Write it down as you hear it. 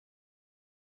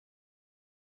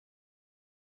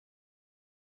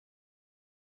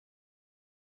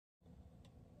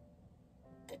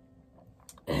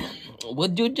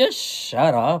Would you just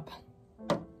shut up?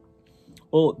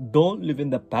 Oh, don't live in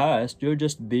the past. You're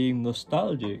just being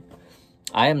nostalgic.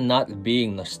 I am not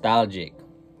being nostalgic,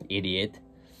 idiot.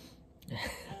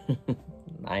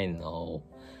 I know.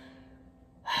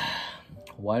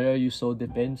 Why are you so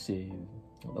defensive?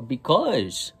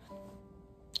 Because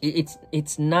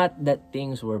it's not that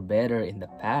things were better in the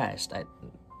past.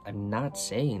 I'm not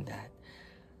saying that.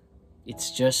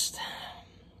 It's just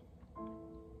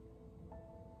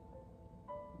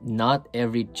not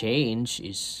every change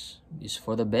is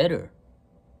for the better.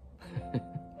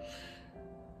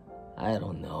 I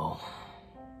don't know.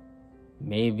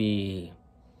 Maybe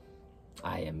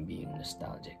I am being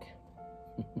nostalgic.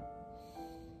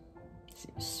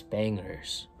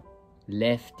 Spangers,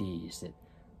 Lefties,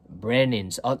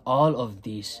 Brennans, all of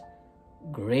these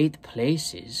great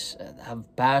places have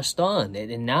passed on,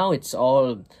 and now it's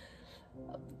all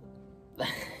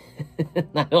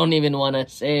I don't even want to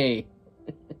say.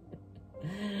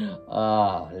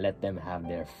 Let them have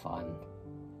their fun,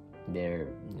 their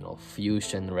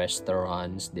fusion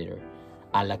restaurants, their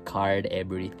a la carte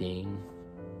everything,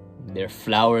 their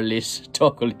flourless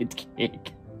chocolate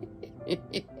cake.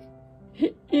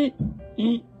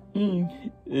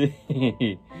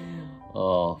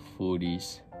 Oh,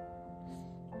 foodies.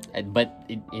 But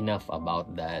enough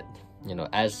about that.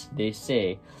 As they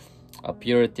say, a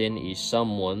Puritan is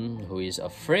someone who is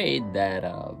afraid that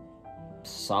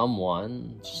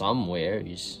someone somewhere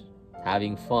is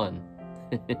having fun.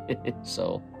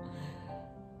 So,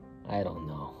 I don't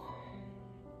know.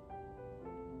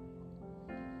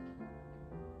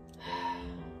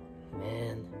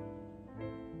 Man,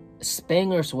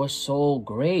 Spangers was so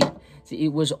great. See,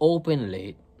 it was open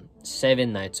late,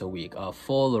 7 nights a week, a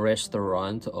full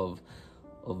restaurant of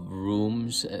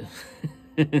rooms,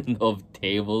 of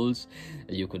tables.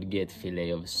 You could get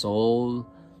fillet of sole,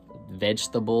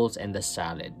 vegetables, and the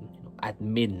salad at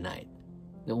midnight.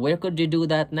 Where could you do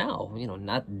that now?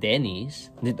 Not Denny's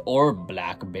or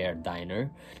Black Bear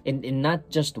Diner, and not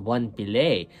just one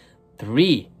fillet,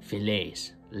 3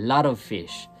 fillets, lot of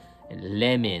fish, and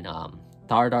lemon,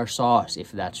 tartar sauce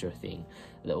if that's your thing.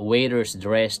 The waiters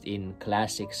dressed in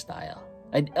classic style.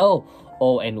 And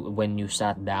and when you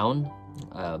sat down,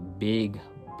 a big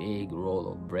roll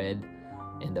of bread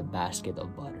and a basket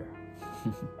of butter.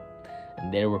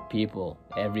 And there were people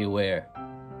everywhere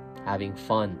having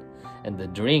fun, and the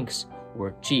drinks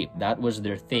were cheap. That was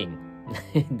their thing.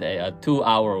 A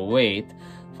 2-hour wait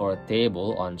for a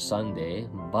table on Sunday,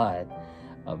 but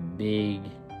a big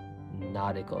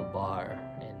nautical bar,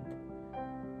 and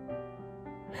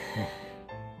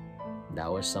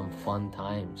that was some fun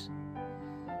times.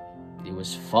 It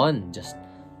was fun, just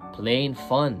plain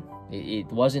fun.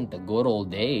 It wasn't the good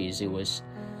old days. It was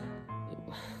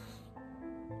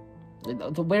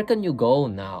where can you go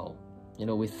now,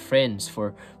 with friends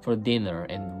for dinner,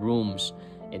 and rooms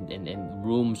and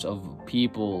rooms of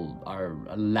people are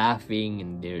laughing,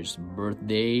 and there's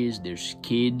birthdays, there's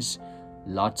kids,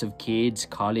 lots of kids,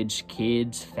 college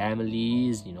kids,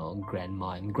 families,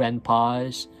 grandma and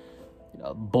grandpas,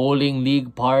 bowling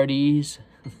league parties,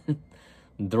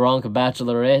 drunk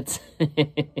bachelorettes,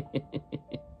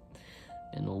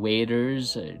 and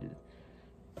waiters,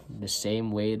 the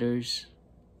same waiters,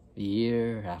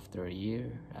 year after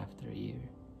year after year.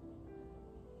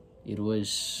 It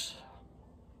was.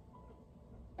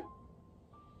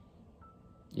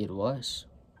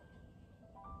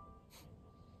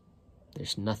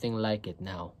 There's nothing like it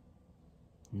now.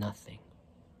 Nothing.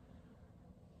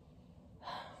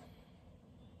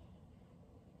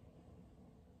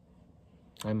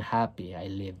 I'm happy I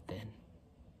lived then.